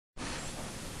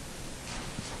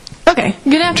Okay,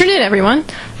 good afternoon, everyone.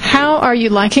 How are you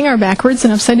liking our backwards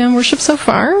and upside down worship so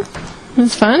far?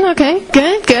 It's fun? Okay,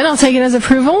 good. I'll take it as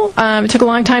approval. It took a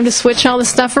long time to switch all this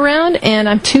stuff around, and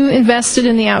I'm too invested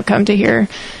in the outcome to hear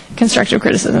constructive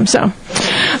criticism. So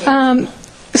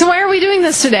why are we doing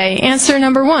this today? Answer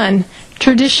number one,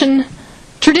 tradition.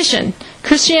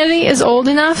 Christianity is old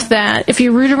enough that if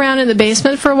you root around in the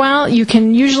basement for a while, you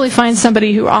can usually find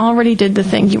somebody who already did the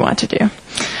thing you want to do.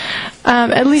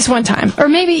 At least one time, or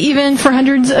maybe even for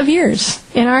hundreds of years.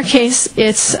 In our case,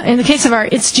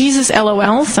 it's Jesus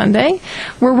LOL Sunday.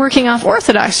 We're working off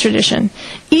Orthodox tradition.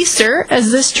 Easter, as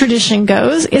this tradition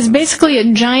goes, is basically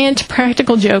a giant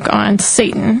practical joke on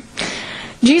Satan.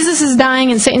 Jesus is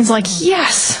dying, and Satan's like,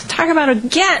 yes, talk about a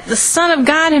get, the Son of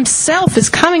God himself is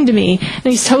coming to me. And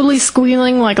he's totally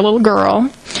squealing like a little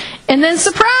girl. And then,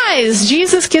 surprise,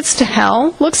 Jesus gets to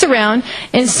hell, looks around,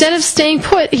 and instead of staying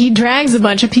put, he drags a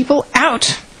bunch of people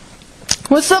out.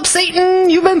 What's up, Satan?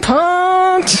 You've been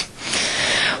punked.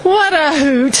 What a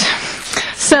hoot.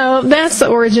 So that's the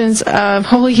origins of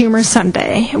Holy Humor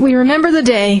Sunday. We remember the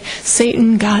day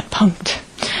Satan got punked.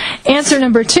 Answer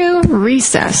number two,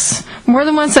 recess. More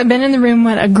than once I've been in the room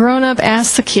when a grown-up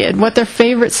asks a kid what their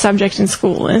favorite subject in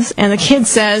school is, and the kid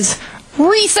says,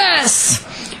 recess!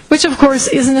 Which, of course,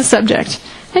 isn't a subject.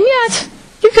 And yet,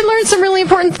 you can learn some really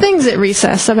important things at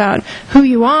recess about who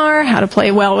you are, how to play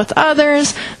well with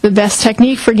others, the best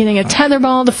technique for getting a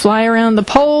tetherball to fly around the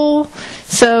pole.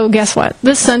 So, guess what?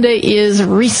 This Sunday is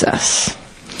recess.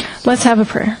 Let's have a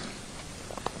prayer.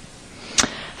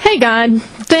 Hey, God,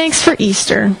 thanks for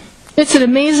Easter. It's an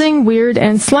amazing, weird,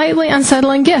 and slightly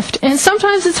unsettling gift, and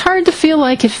sometimes it's hard to feel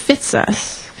like it fits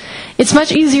us. It's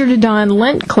much easier to don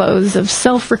Lent clothes of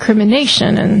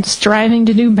self-recrimination and striving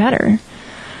to do better.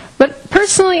 But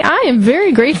personally, I am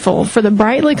very grateful for the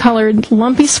brightly colored,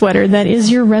 lumpy sweater that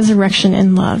is your resurrection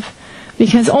in love.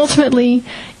 Because ultimately,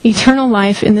 eternal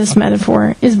life in this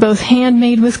metaphor is both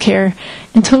handmade with care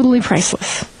and totally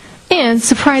priceless. And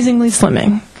surprisingly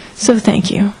slimming. So thank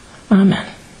you. Amen.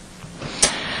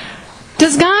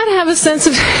 Does God have a sense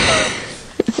of...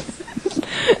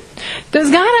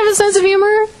 Does God have a sense of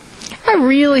humor? I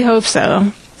really hope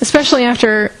so, especially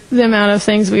after the amount of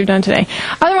things we've done today.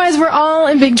 Otherwise, we're all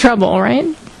in big trouble, right?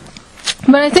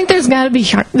 But I think there's got to be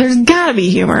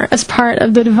humor as part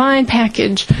of the divine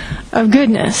package of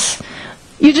goodness.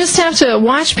 You just have to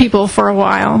watch people for a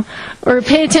while, or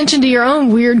pay attention to your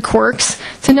own weird quirks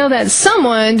to know that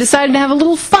someone decided to have a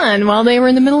little fun while they were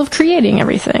in the middle of creating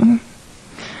everything.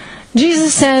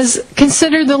 Jesus says,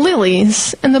 consider the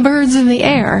lilies and the birds of the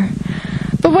air.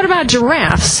 But what about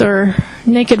giraffes or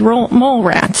naked mole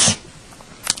rats?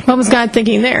 What was God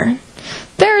thinking there?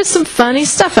 There is some funny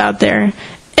stuff out there.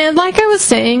 And like I was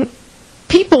saying,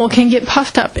 people can get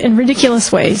puffed up in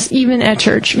ridiculous ways, even at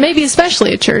church, maybe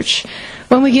especially at church,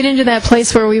 when we get into that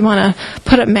place where we want to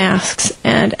put up masks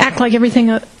and act like everything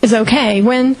is okay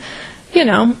when,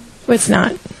 it's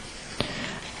not.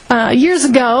 Years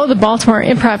ago, the Baltimore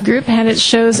Improv Group had its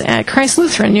shows at Christ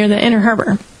Lutheran near the Inner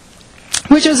Harbor,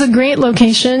 which was a great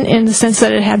location in the sense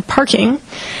that it had parking.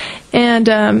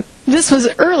 And this was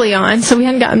early on, so we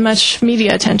hadn't gotten much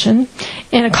media attention.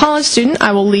 And a college student,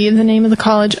 I will leave the name of the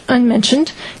college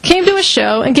unmentioned, came to a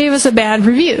show and gave us a bad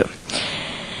review.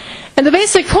 And the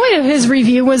basic point of his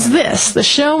review was this: the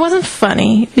show wasn't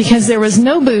funny because there was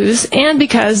no booze and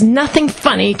because nothing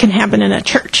funny can happen in a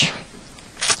church.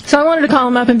 So I wanted to call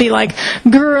him up and be like,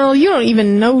 girl, you don't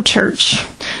even know church.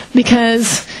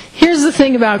 Because here's the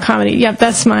thing about comedy. Yep,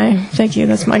 that's my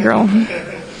girl.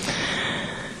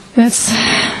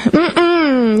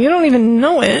 You don't even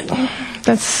know it.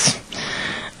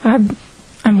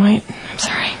 I'm white. I'm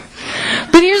sorry.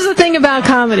 But here's the thing about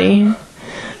comedy.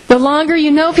 The longer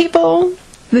you know people,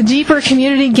 the deeper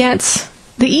community gets,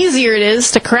 the easier it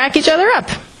is to crack each other up.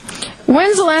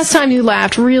 When's the last time you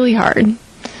laughed really hard?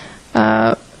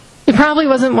 It probably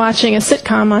wasn't watching a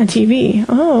sitcom on TV.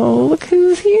 Oh, look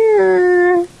who's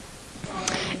here.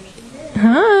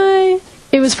 Hi.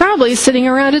 It was probably sitting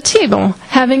around a table,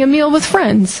 having a meal with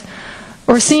friends,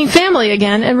 or seeing family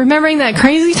again and remembering that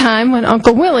crazy time when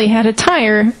Uncle Willie had a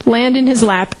tire land in his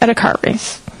lap at a car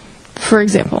race, for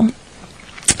example.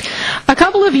 A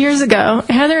couple of years ago,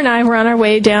 Heather and I were on our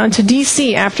way down to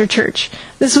D.C. after church.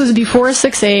 This was before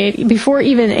 6-8, before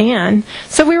even Ann,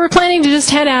 so we were planning to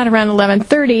just head out around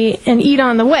 11:30 and eat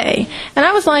on the way. And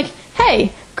I was like,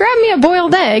 hey, grab me a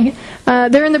boiled egg.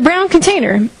 They're in the brown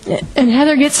container. And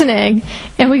Heather gets an egg,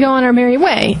 and we go on our merry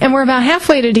way. And we're about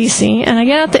halfway to D.C., and I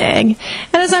get out the egg.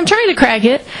 And as I'm trying to crack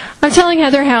it, I'm telling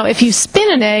Heather how if you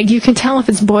spin an egg, you can tell if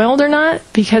it's boiled or not,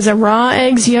 because a raw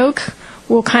egg's yolk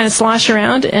will kind of slosh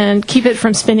around and keep it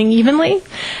from spinning evenly.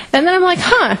 And then I'm like,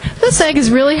 this egg is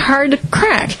really hard to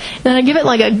crack. And then I give it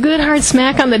like a good hard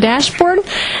smack on the dashboard,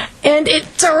 and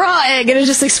it's a raw egg, and it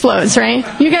just explodes, right?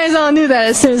 You guys all knew that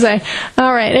as soon as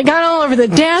all right, it got all over the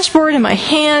dashboard and my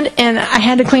hand, and I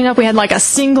had to clean up. We had like a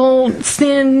single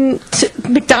thin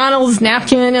McDonald's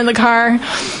napkin in the car.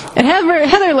 And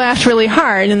Heather laughed really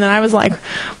hard, and then I was like,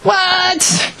 what?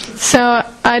 So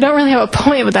I don't really have a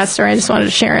point with that story. I just wanted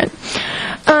to share it.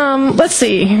 Let's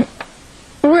see.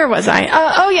 Where was I?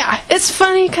 Oh, yeah. It's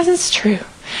funny because it's true.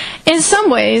 In some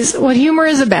ways, what humor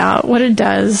is about, what it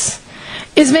does,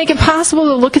 is make it possible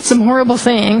to look at some horrible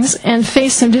things and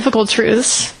face some difficult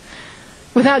truths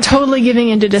without totally giving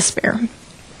into despair.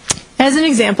 As an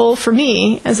example, for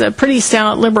me, as a pretty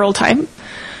stout liberal type,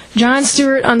 Jon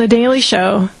Stewart on The Daily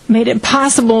Show made it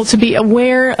possible to be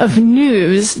aware of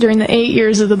news during the 8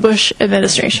 years of the Bush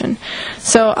administration.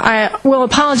 So I will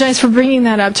apologize for bringing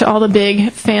that up to all the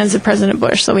big fans of President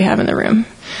Bush that we have in the room.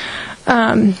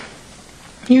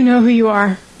 You know who you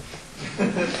are.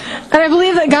 And I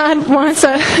believe that God wants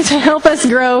to help us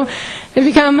grow and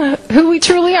become who we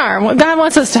truly are. God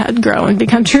wants us to grow and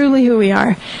become truly who we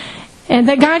are. And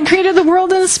that God created the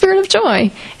world in the spirit of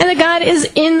joy. And that God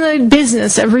is in the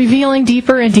business of revealing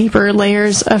deeper and deeper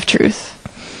layers of truth.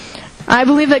 I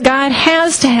believe that God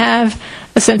has to have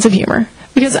a sense of humor.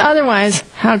 Because otherwise,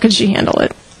 how could she handle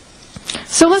it?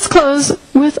 So let's close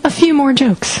with a few more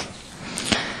jokes.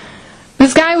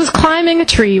 This guy was climbing a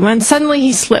tree when suddenly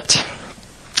he slipped.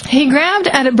 He grabbed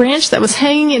at a branch that was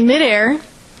hanging in midair.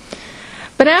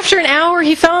 But after an hour,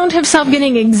 he found himself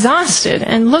getting exhausted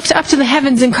and looked up to the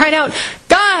heavens and cried out,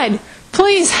 "God,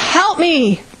 please help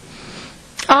me!"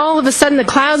 All of a sudden, the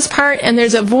clouds part, and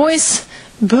there's a voice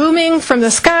booming from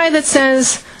the sky that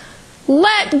says,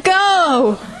 "Let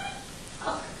go!"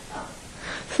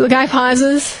 So the guy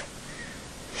pauses,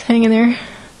 he's hanging there,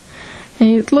 and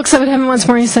he looks up at heaven once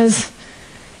more and he says,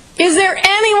 "Is there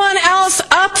anyone else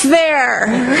up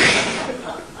there?"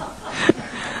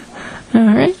 All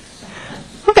right.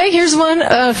 Okay, here's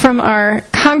one from our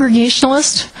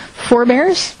Congregationalist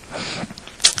forebears.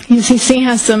 UCC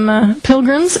has some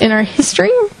pilgrims in our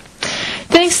history.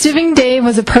 Thanksgiving Day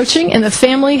was approaching, and the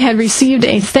family had received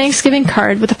a Thanksgiving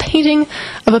card with a painting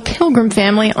of a pilgrim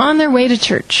family on their way to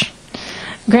church.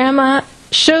 Grandma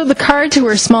showed the card to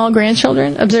her small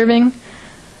grandchildren, observing,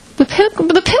 the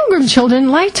pilgrim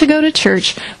children like to go to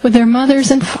church with their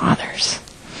mothers and fathers.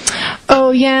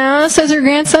 "Oh, yeah," says her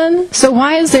grandson. "So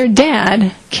why is their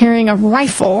dad carrying a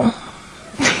rifle?"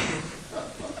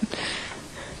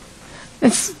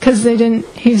 It's because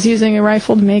he was using a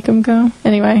rifle to make them go.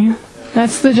 Anyway,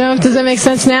 that's the joke. Does that make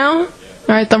sense now? All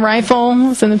right, the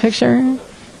rifle is in the picture.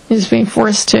 He's being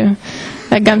forced to,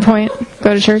 at gunpoint,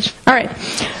 go to church. All right,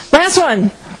 last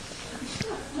one.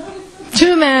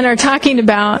 Two men are talking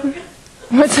about,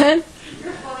 what's that?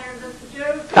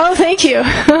 Oh, thank you.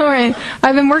 All right.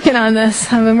 I've been working on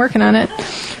this. I've been working on it.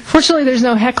 Fortunately, there's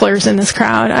no hecklers in this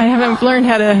crowd. I haven't learned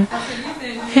how to...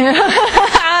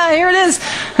 Yeah. Here it is.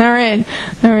 All right.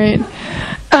 All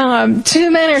right.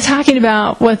 Two men are talking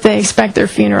about what they expect their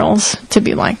funerals to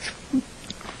be like.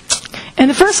 And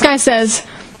the first guy says,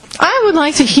 "I would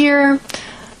like to hear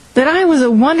that I was a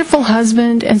wonderful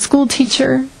husband and school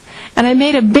teacher, and I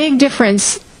made a big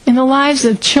difference in the lives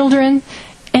of children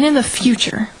and in the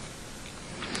future."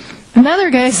 Another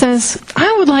guy says,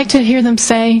 "I would like to hear them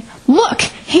say, 'Look,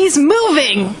 he's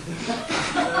moving!'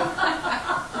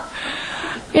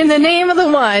 in the name of the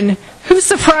one who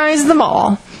surprised them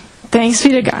all. Thanks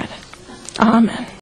be to God. Amen."